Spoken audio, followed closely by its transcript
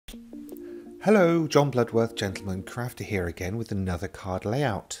Hello, John Bloodworth, Gentleman Crafter here again with another card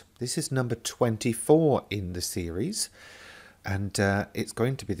layout. This is number 24 in the series, and it's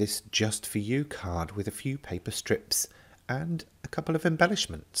going to be this Just For You card with a few paper strips and a couple of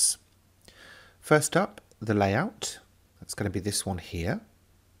embellishments. First up, the layout. That's going to be this one here.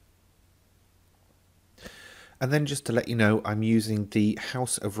 And then just to let you know, I'm using the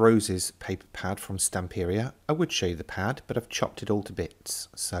House of Roses paper pad from Stamperia. I would show you the pad, but I've chopped it all to bits,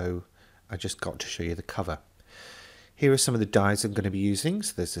 so I just got to show you the cover. Here are some of the dies I'm going to be using.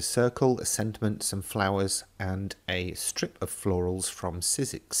 So there's a circle, a sentiment, some flowers, and a strip of florals from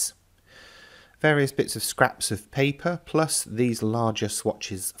Sizzix. Various bits of scraps of paper, plus these larger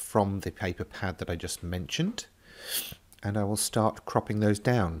swatches from the paper pad that I just mentioned. And I will start cropping those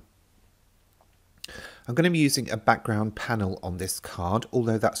down. I'm going to be using a background panel on this card,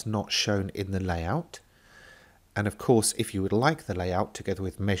 although that's not shown in the layout. And of course, if you would like the layout together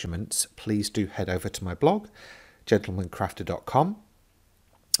with measurements, please do head over to my blog, gentlemancrafter.com.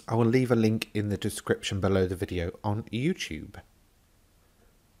 I will leave a link in the description below the video on YouTube.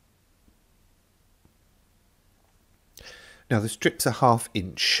 Now the strips are 1/2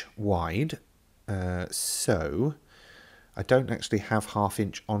 inch wide, so I don't actually have 1/2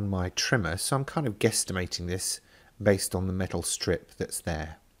 inch on my trimmer, so I'm kind of guesstimating this based on the metal strip that's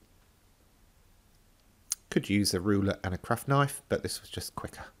there. Could use a ruler and a craft knife, but this was just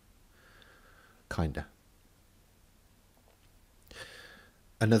quicker. Kinda.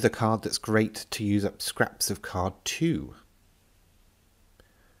 Another card that's great to use up scraps of card too,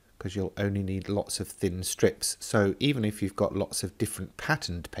 because you'll only need lots of thin strips. So even if you've got lots of different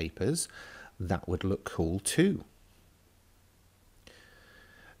patterned papers, that would look cool too.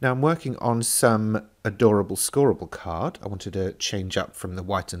 Now I'm working on some adorable scoreable card. I wanted to change up from the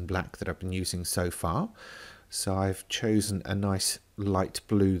white and black that I've been using so far. So I've chosen a nice light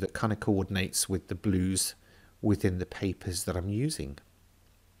blue that kind of coordinates with the blues within the papers that I'm using.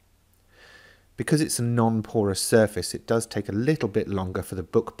 Because it's a non-porous surface, it does take a little bit longer for the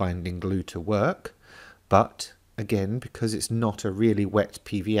bookbinding glue to work, but again, because it's not a really wet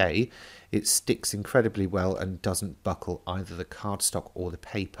PVA, it sticks incredibly well and doesn't buckle either the cardstock or the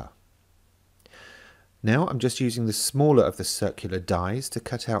paper. Now I'm just using the smaller of the circular dies to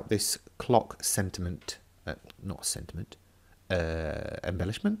cut out this clock sentiment,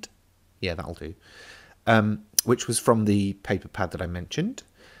 embellishment? Yeah, that'll do. Which was from the paper pad that I mentioned.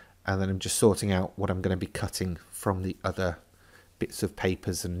 And then I'm just sorting out what I'm going to be cutting from the other bits of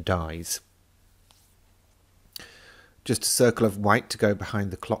papers and dies. Just a circle of white to go behind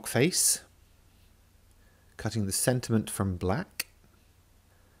the clock face. Cutting the sentiment from black.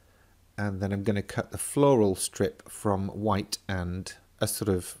 And then I'm going to cut the floral strip from white and a sort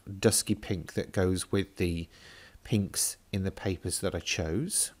of dusky pink that goes with the pinks in the papers that I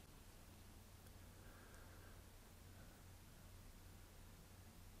chose.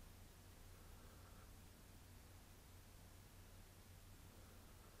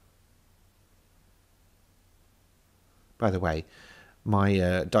 By the way,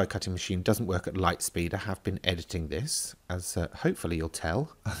 my die cutting machine doesn't work at light speed. I have been editing this, as hopefully you'll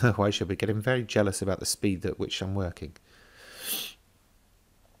tell. Otherwise you'll be getting very jealous about the speed at which I'm working.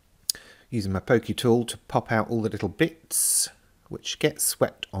 Using my pokey tool to pop out all the little bits, which get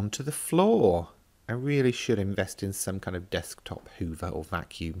swept onto the floor. I really should invest in some kind of desktop hoover or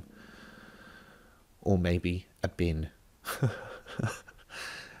vacuum. Or maybe a bin.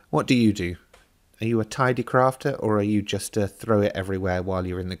 What do you do? Are you a tidy crafter, or are you just throw it everywhere while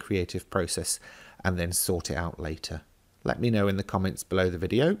you're in the creative process and then sort it out later? Let me know in the comments below the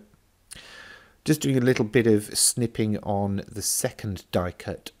video. Just doing a little bit of snipping on the second die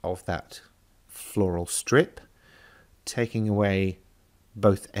cut of that floral strip, taking away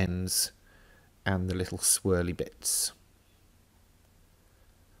both ends and the little swirly bits.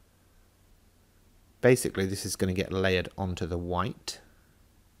 Basically, this is going to get layered onto the white.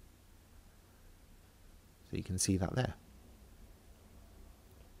 So you can see that there.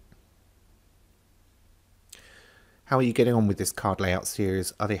 How are you getting on with this card layout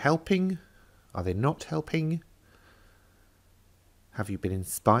series? Are they helping? Are they not helping? Have you been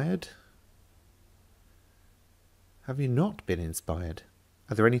inspired? Have you not been inspired?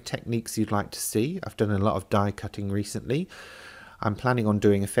 Are there any techniques you'd like to see? I've done a lot of die cutting recently. I'm planning on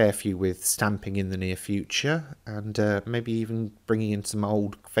doing a fair few with stamping in the near future, and maybe even bringing in some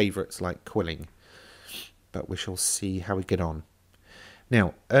old favourites like quilling. But we shall see how we get on.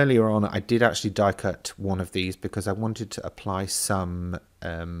 Now, earlier on I did actually die cut one of these because I wanted to apply some,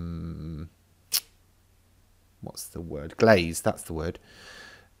 what's the word? Glaze, that's the word.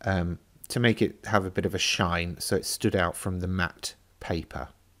 To make it have a bit of a shine so it stood out from the matte paper.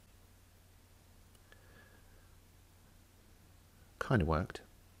 kind of worked.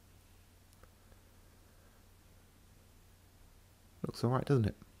 Looks alright, doesn't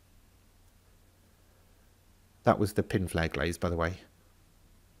it? That was the pin flare glaze, by the way.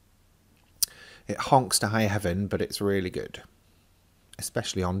 It honks to high heaven, but it's really good.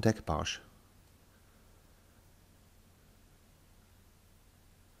 Especially on decoupage.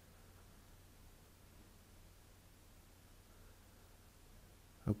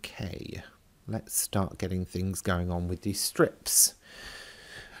 Okay, let's start getting things going on with these strips.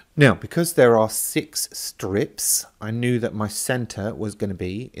 Now, because there are 6 strips, I knew that my centre was going to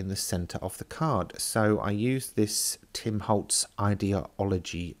be in the centre of the card. So I used this Tim Holtz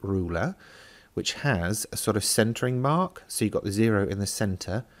Ideology ruler, which has a sort of centering mark. So you've got the 0 in the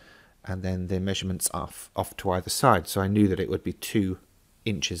centre and then the measurements off to either side. So I knew that it would be 2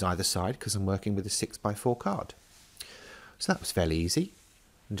 inches either side because I'm working with a 6x4 card. So that was fairly easy.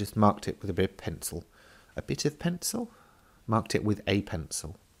 And just marked it with a bit of pencil. A bit of pencil? Marked it with a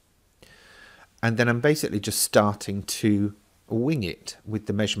pencil. And then I'm basically just starting to wing it with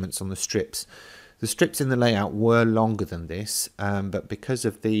the measurements on the strips. The strips in the layout were longer than this, but because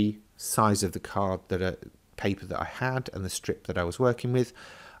of the size of the card, paper that I had and the strip that I was working with,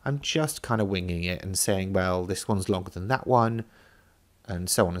 I'm just kind of winging it and saying, well, this one's longer than that one, and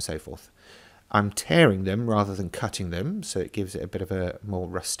so on and so forth. I'm tearing them rather than cutting them, so it gives it a bit of a more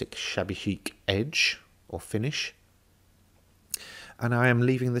rustic, shabby chic edge or finish. And I am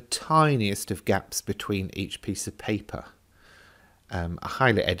leaving the tiniest of gaps between each piece of paper. I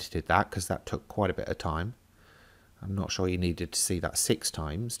highly edited that because that took quite a bit of time. I'm not sure you needed to see that 6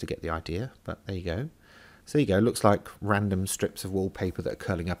 times to get the idea, but there you go. So there you go, looks like random strips of wallpaper that are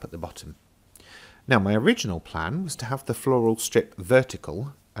curling up at the bottom. Now my original plan was to have the floral strip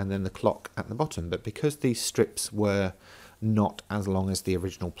vertical and then the clock at the bottom, but because these strips were not as long as the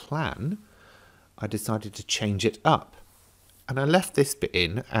original plan, I decided to change it up. And I left this bit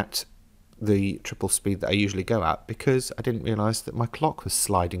in at the triple speed that I usually go at because I didn't realise that my clock was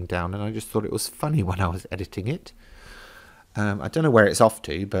sliding down, and I just thought it was funny when I was editing it. I don't know where it's off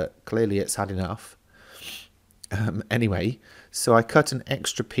to, but clearly it's had enough. Anyway, so I cut an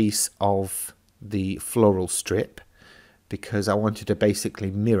extra piece of the floral strip because I wanted to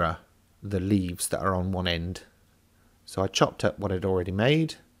basically mirror the leaves that are on one end. So I chopped up what I'd already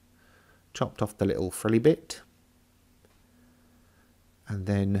made, chopped off the little frilly bit, and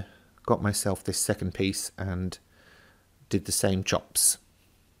then got myself this second piece and did the same chops.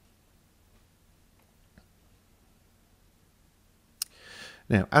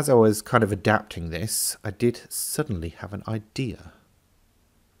 Now, as I was kind of adapting this, I did suddenly have an idea.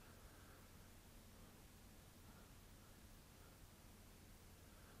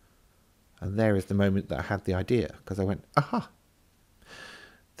 And there is the moment that I had the idea, because I went, aha!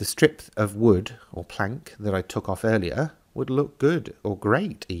 The strip of wood or plank that I took off earlier would look good, or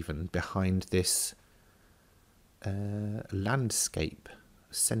great even, behind this landscape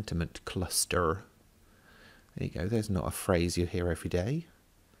sentiment cluster. There you go, there's not a phrase you hear every day.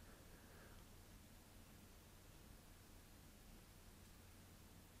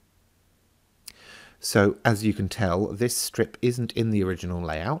 So, as you can tell, this strip isn't in the original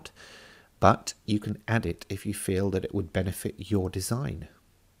layout, but you can add it if you feel that it would benefit your design.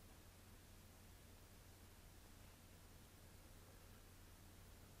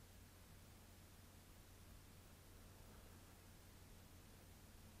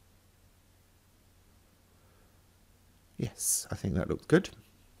 Yes, I think that looks good.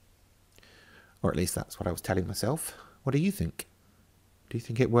 Or at least that's what I was telling myself. What do you think? Do you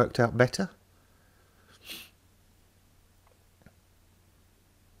think it worked out better?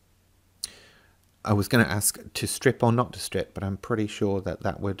 I was going to ask to strip or not to strip, but I'm pretty sure that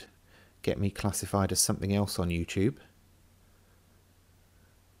that would get me classified as something else on YouTube.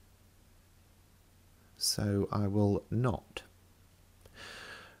 So I will not.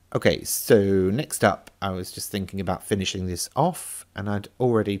 Okay, so next up, I was just thinking about finishing this off, and I'd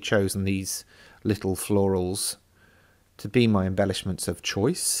already chosen these little florals to be my embellishments of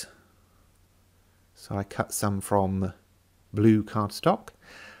choice. So I cut some from blue cardstock,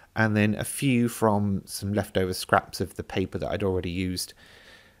 and then a few from some leftover scraps of the paper that I'd already used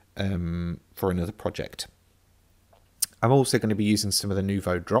for another project. I'm also going to be using some of the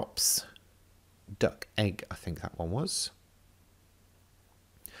Nouveau drops. Duck Egg, I think that one was.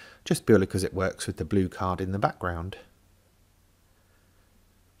 Just purely because it works with the blue card in the background.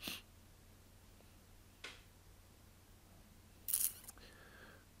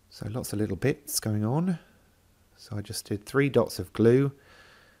 So lots of little bits going on. So I just did 3 dots of glue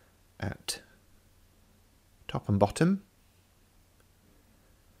at top and bottom.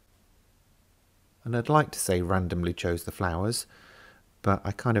 And I'd like to say randomly chose the flowers, but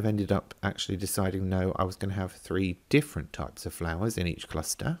I kind of ended up actually deciding no, I was going to have 3 different types of flowers in each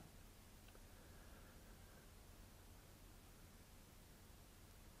cluster.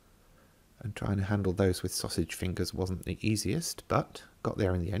 And trying to handle those with sausage fingers wasn't the easiest, but got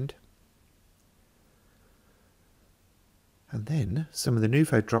there in the end. And then some of the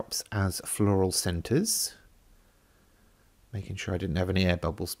Nuvo drops as floral centres, making sure I didn't have any air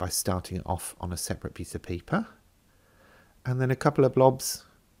bubbles by starting it off on a separate piece of paper. And then a couple of blobs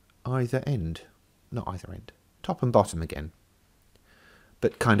either end, not either end, top and bottom again,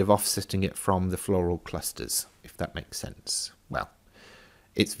 but kind of offsetting it from the floral clusters, if that makes sense. Well,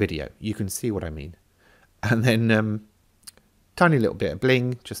 it's video, you can see what I mean. And then tiny little bit of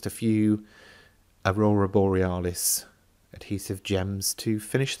bling, just a few Aurora Borealis adhesive gems to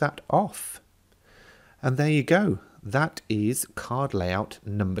finish that off. And there you go, that is card layout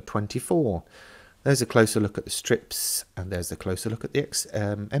number 24. There's a closer look at the strips, and there's a closer look at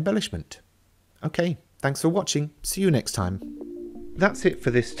the embellishment. Okay, thanks for watching, see you next time. That's it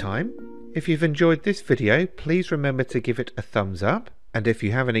for this time. If you've enjoyed this video, please remember to give it a thumbs up, and if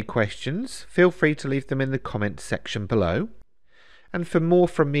you have any questions, feel free to leave them in the comments section below. And for more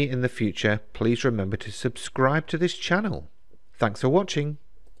from me in the future, please remember to subscribe to this channel. Thanks for watching.